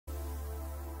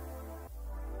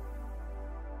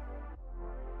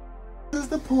This is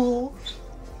the pool.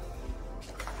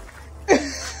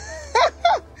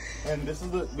 And this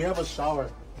is we have a shower.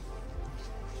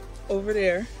 Over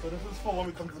there. So this is for when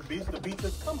we come to the beach. The beach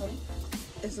is coming.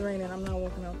 It's raining. I'm not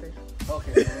walking out there.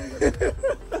 Okay.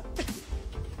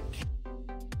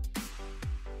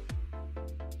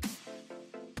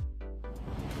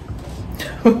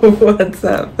 What's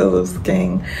up, Phillips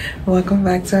gang? Welcome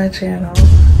back to our channel.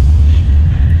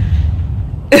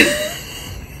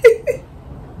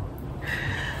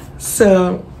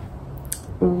 So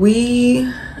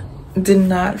we did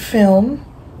not film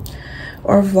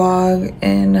or vlog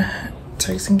in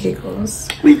Turks and Caicos.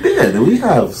 We did. We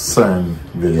have certain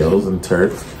videos in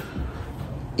Turks.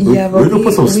 Yeah, but we can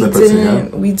put some snippets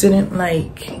in. We didn't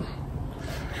like.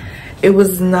 It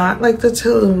was not like the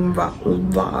Tulum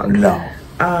vlog. No.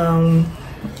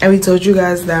 And we told you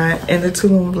guys that in the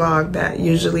Tulum vlog that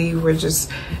usually we're just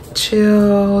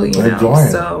chill, you know. Enjoying.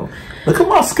 So look at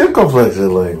my skin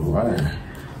complexion, like right.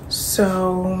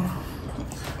 So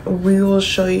we will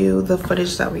show you the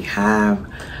footage that we have.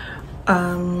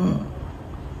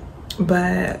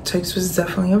 But Turks was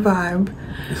definitely a vibe.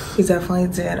 We definitely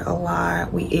did a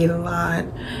lot. We ate a lot,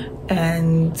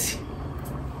 and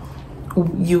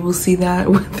you will see that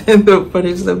within the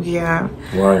footage that we have.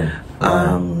 Right.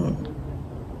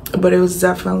 But it was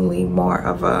definitely more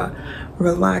of a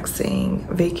relaxing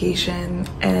vacation,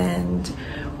 and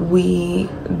we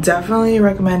definitely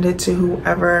recommend it to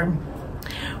whoever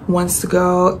wants to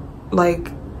go.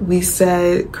 Like we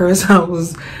said, Curacao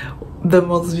was the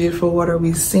most beautiful water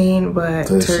we've seen, but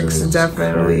this Turks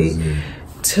definitely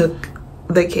took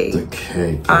the cake. The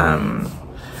cake.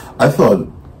 I thought,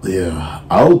 yeah,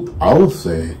 I would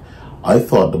say, I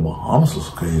thought the Bahamas was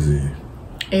crazy.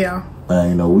 Yeah. And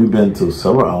you know, we've been to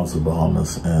several islands of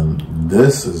Bahamas, and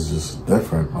this is just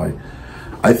different. Like,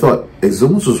 I thought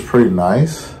Excursions was pretty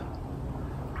nice.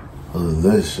 But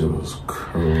this shit was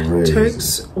crazy.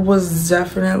 Turks was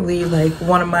definitely like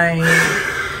one of my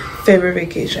favorite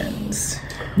vacations.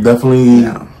 Definitely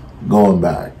going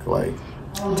back, like.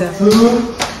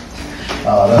 Definitely.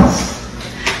 Oh, that's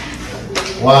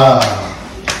wow,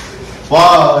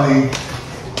 honey.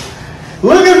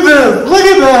 Look at this. Look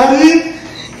at that, honey.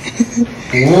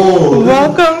 Whoa.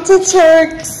 Welcome to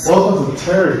Turks. Welcome to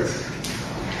Turks.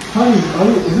 Honey,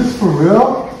 is this for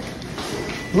real?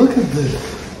 Look at this.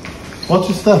 Watch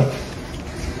your step.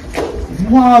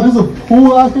 Wow, there's a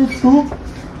pool out here too.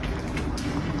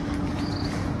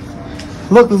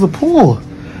 Look, there's a pool.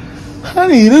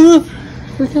 Honey, there's a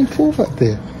freaking pool right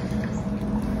there.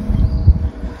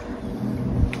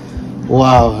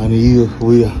 Wow, honey, you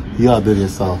outdid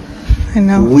yourself. I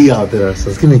know. We outdid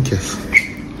ourselves. Give me a kiss.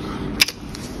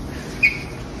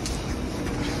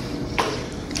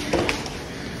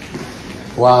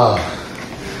 Wow.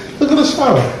 Look at the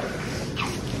shower.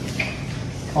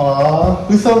 Aww,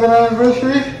 we celebrating our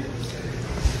anniversary?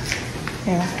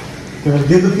 Yeah. Gonna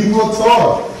give the people a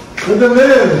talk. Let them in.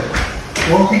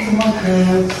 Welcome to my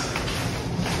parents.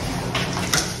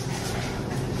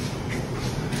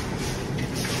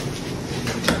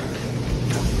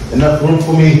 Enough room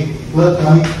for me. Look,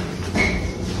 honey.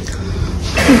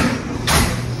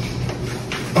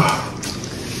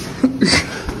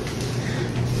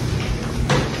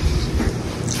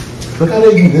 Look how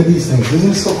they can get these things. Isn't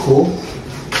it so cool?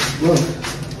 Look.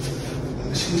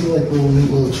 She's like a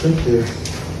little trick there.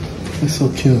 It's so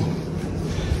cute.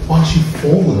 Why don't you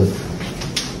fold it?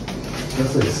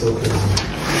 That's like so crazy.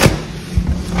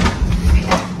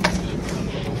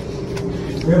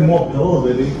 We have more pillows,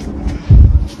 baby.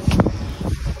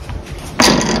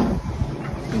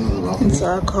 It's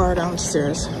our car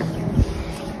downstairs.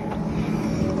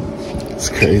 It's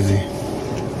crazy.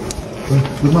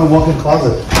 Look my walk-in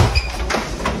closet.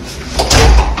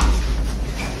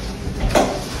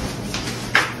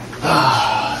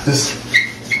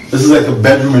 This is like a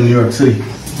bedroom in New York City.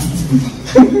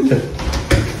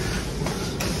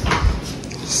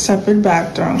 Separate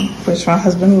bathroom, which my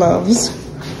husband loves.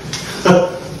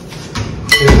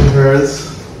 Here's and hers.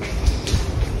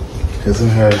 Here's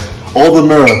and hers. All the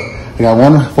mirror. I got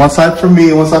one side for me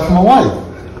and one side for my wife.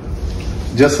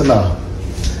 Just enough.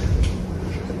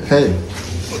 Hey,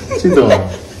 what you doing?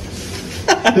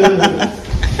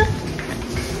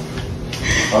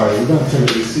 Alright, we're gonna turn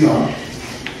the AC on.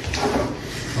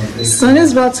 Sun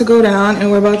is about to go down,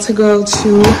 and we're about to go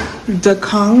to the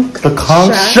Conch. The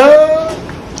Conch show.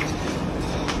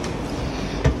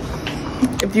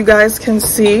 If you guys can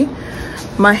see,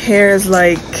 my hair is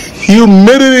like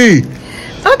humidity.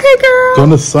 Okay, girl. Go in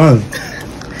the sun.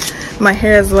 My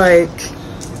hair is like.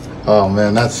 Oh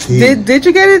man, that's heat. Did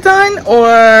you get it done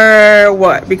or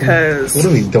what? Because what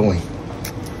are we doing?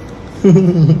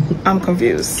 I'm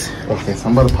confused. Okay, so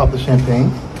I'm about to pop the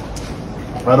champagne.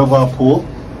 Right over our pool.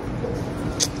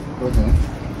 Okay.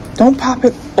 Don't pop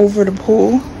it over the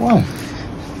pool. Why?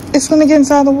 It's gonna get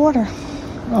inside the water.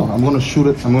 No, I'm gonna shoot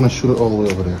it. I'm gonna shoot it all the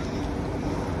way over there.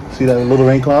 See that little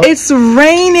rain cloud? It's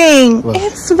raining. Look.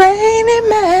 It's raining,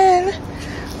 man.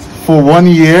 For 1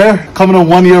 year, coming on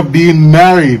 1 year of being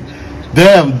married.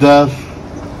 Damn, Des.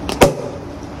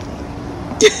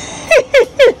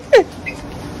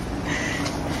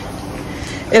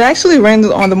 It actually rained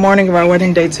on the morning of our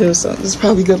wedding day too, so this is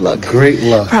probably good luck. Great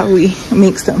luck. Probably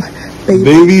make some babies.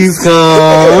 Babies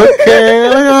come. Okay,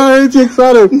 look at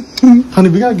excited. Honey,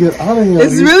 we gotta get out of here.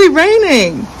 It's really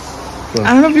raining. Look.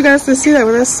 I don't know if you guys can see that,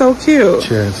 but that's so cute.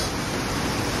 Cheers.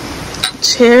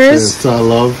 Cheers. Cheers to our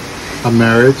love, our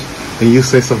marriage. And you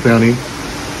say something, honey.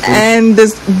 And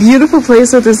this beautiful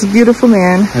place with this beautiful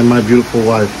man. And my beautiful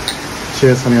wife.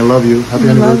 Cheers, honey. I love you. Happy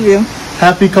anniversary. I love you.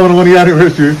 Happy coming on 1 year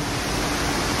anniversary.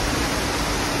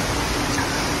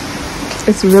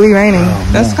 It's really raining. Oh,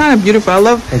 that's kind of beautiful. I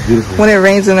love when it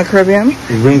rains in the Caribbean.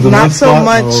 It rains in not so spot.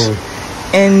 much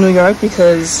in New York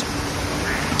because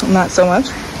not so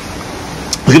much.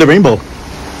 Look at the rainbow.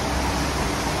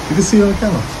 You can see it on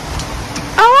camera.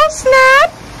 Oh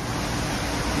snap!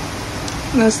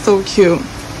 That's so cute.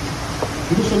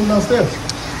 You can show them downstairs.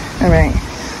 All right.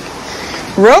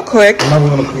 Real quick. I'm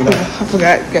not gonna clean up. I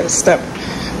forgot. Got to step.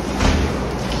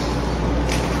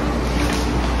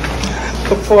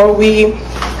 Before we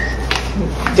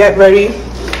get ready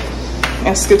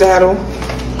and skedaddle,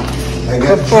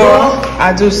 before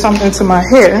I do something to my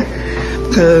hair,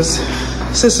 because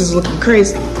sis is looking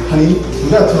crazy. Honey, we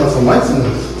gotta turn on some lights in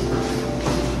this.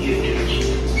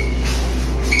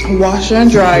 Washer and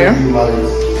dryer.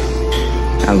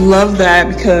 I love that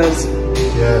because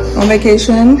on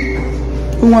vacation,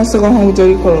 who wants to go home with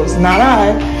dirty clothes? Not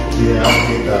I. Yeah, I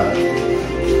hate that.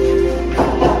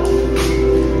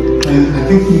 And I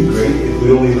think it'd be great if we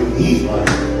don't even eat like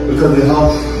because it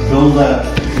helps build that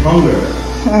hunger.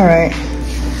 All right.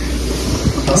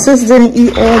 Sis didn't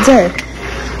eat all day.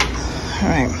 All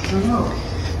right.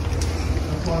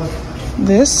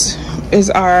 This is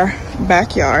our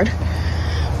backyard.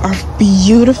 Our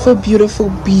beautiful, beautiful,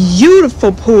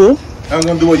 beautiful pool. I'm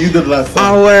gonna do what you did last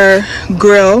time. Our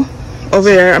grill over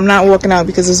there. I'm not walking out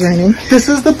because it's raining. This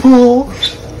is the pool.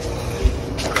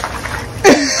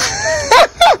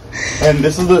 And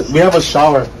this is we have a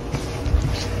shower.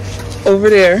 Over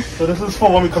there. So this is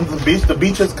for when we come to the beach. The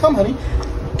beach has come, honey.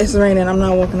 It's raining. I'm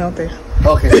not walking out there.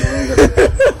 Okay.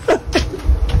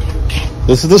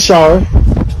 This is the shower.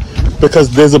 Because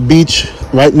there's a beach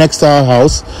right next to our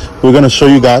house. We're gonna show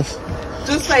you guys.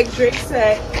 Just like Drake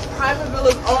said, private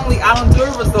villas only. I don't do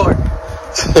a resort.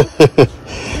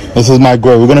 This is my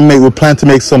grill. We plan to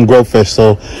make some grilled fish.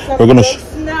 So we're gonna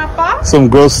some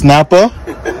grilled snapper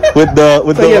with the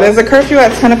yeah, there's a curfew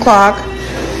at 10 o'clock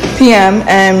p.m.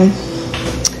 and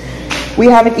we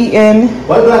haven't eaten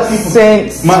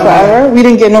since forever. We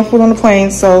didn't get no food on the plane,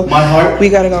 so we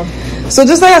gotta go. So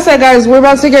just like I said, guys, we're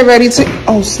about to get ready to...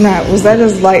 Oh, snap. Was that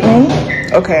just lightning?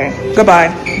 Okay. Goodbye.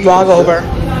 Vlog over.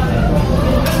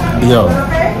 Yo,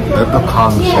 at the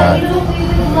Conch.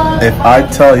 If I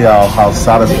tell y'all how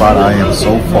satisfied I am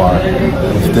so far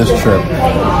with this trip,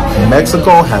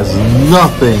 Mexico has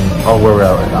nothing of where we're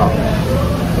at right now.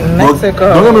 Mexico.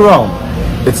 Well, don't get me wrong.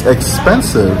 It's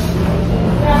expensive.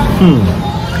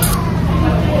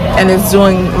 And it's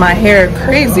doing my hair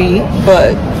crazy,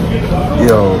 but...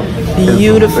 Yo,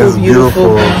 beautiful.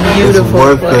 It's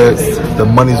worth place. it. The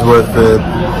money's worth it.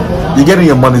 You're getting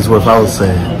your money's worth, I would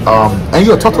say. And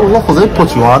you talk to the locals. They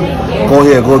put you on. Go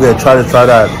here, go there. Try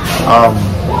that.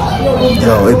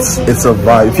 Yo, it's a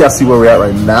vibe. If you guys see where we're at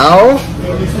right now,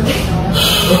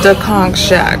 the Conch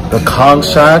Shack. The Conch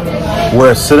Shack.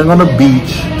 We're sitting on the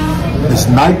beach. It's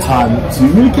nighttime, so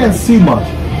you really can't see much.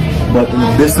 But in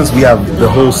the distance, we have the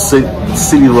whole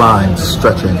city line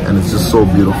stretching, and it's just so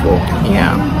beautiful.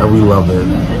 Yeah. And we love it.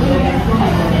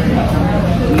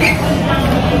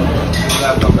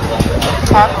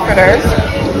 Hot critters.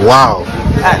 Wow.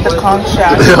 At the Conch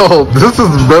Shack. Yo, this is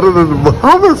better than the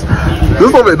Bahamas.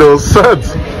 This don't make no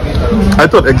sense. I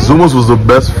thought Exumas was the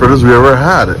best fritters we ever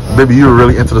had. Baby, you were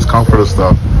really into this conch fritter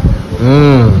stuff.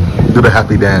 Do the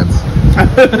happy dance.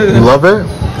 You love it?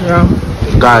 Yeah.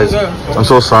 Guys, I'm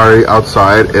so sorry.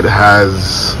 Outside, they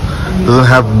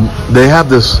have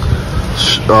this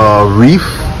reef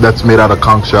that's made out of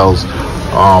conch shells.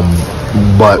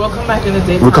 But we'll come back in the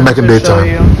daytime. We'll come back in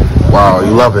daytime. Wow,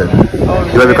 you love it.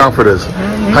 You love your conch fritters.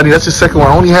 Honey, that's your second one.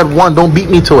 I only had one. Don't beat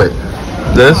me to it.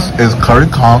 This is curry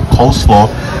conch coleslaw.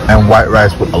 and white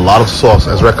rice with a lot of sauce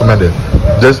as recommended.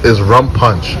 This is rum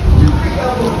punch.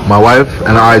 My wife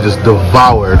and I just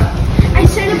devoured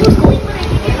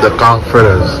the conch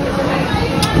fritters.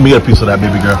 Let me get a piece of that,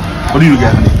 baby girl. What do you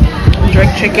get, honey?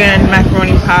 Jerk chicken,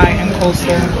 macaroni pie, and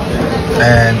coleslaw.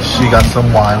 And she got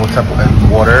some wine with some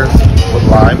water with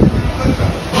lime.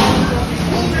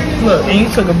 Look, and you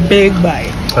took a big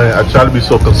bite. I try to be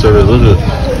so conservative. Look at it.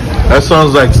 That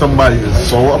sounds like somebody is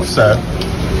so upset.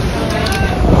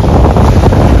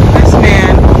 This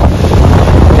man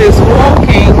is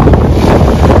walking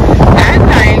at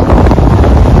night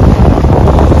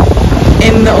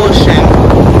in the ocean.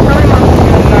 Tell him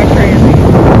I'm not crazy.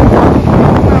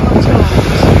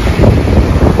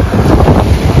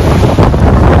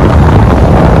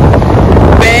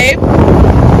 Babe.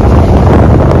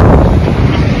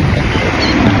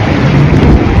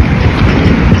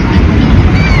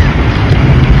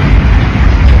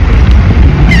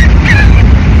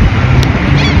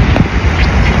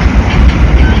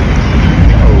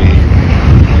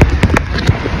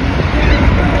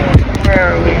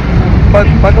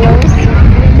 Buckalos?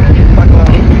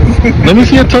 Let me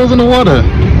see your toes in the water.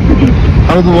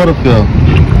 How does the water feel?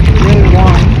 Really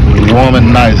warm. Warm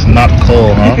and nice, not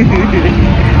cold, huh?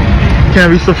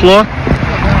 Can't reach the floor?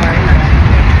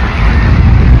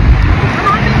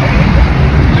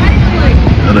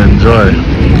 And enjoy.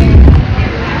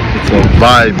 It's a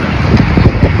vibe.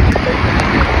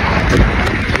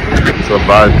 It's a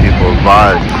vibe, people.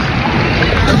 Vibe.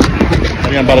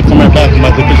 I'm about to come right back and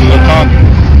like the pictures of Conch.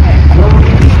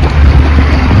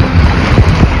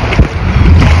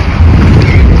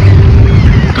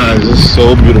 Guys, this is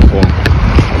so beautiful.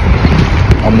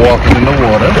 I'm walking in the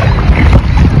water.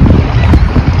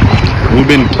 We've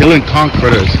been killing conch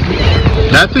fritters.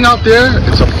 That thing out there,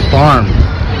 it's a farm.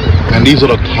 And these are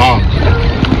the conch.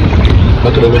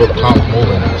 Look at the little conch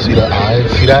moving. See the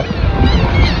eyes? See that?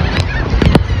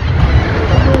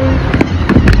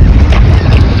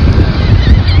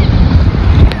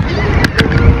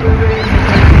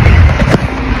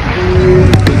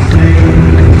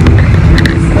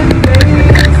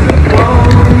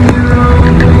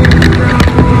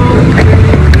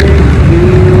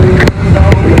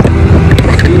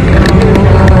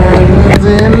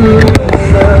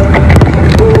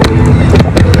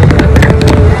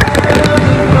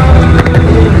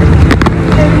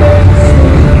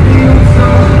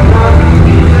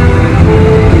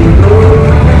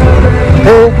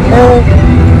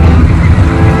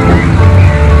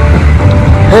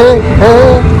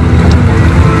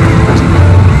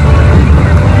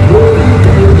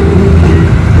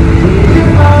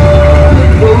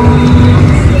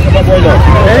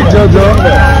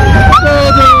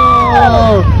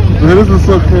 This is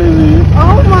so crazy.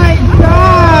 Oh my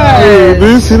god! Hey, do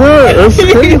you see that? That's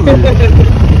crazy.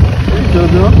 Hey,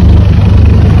 Jojo.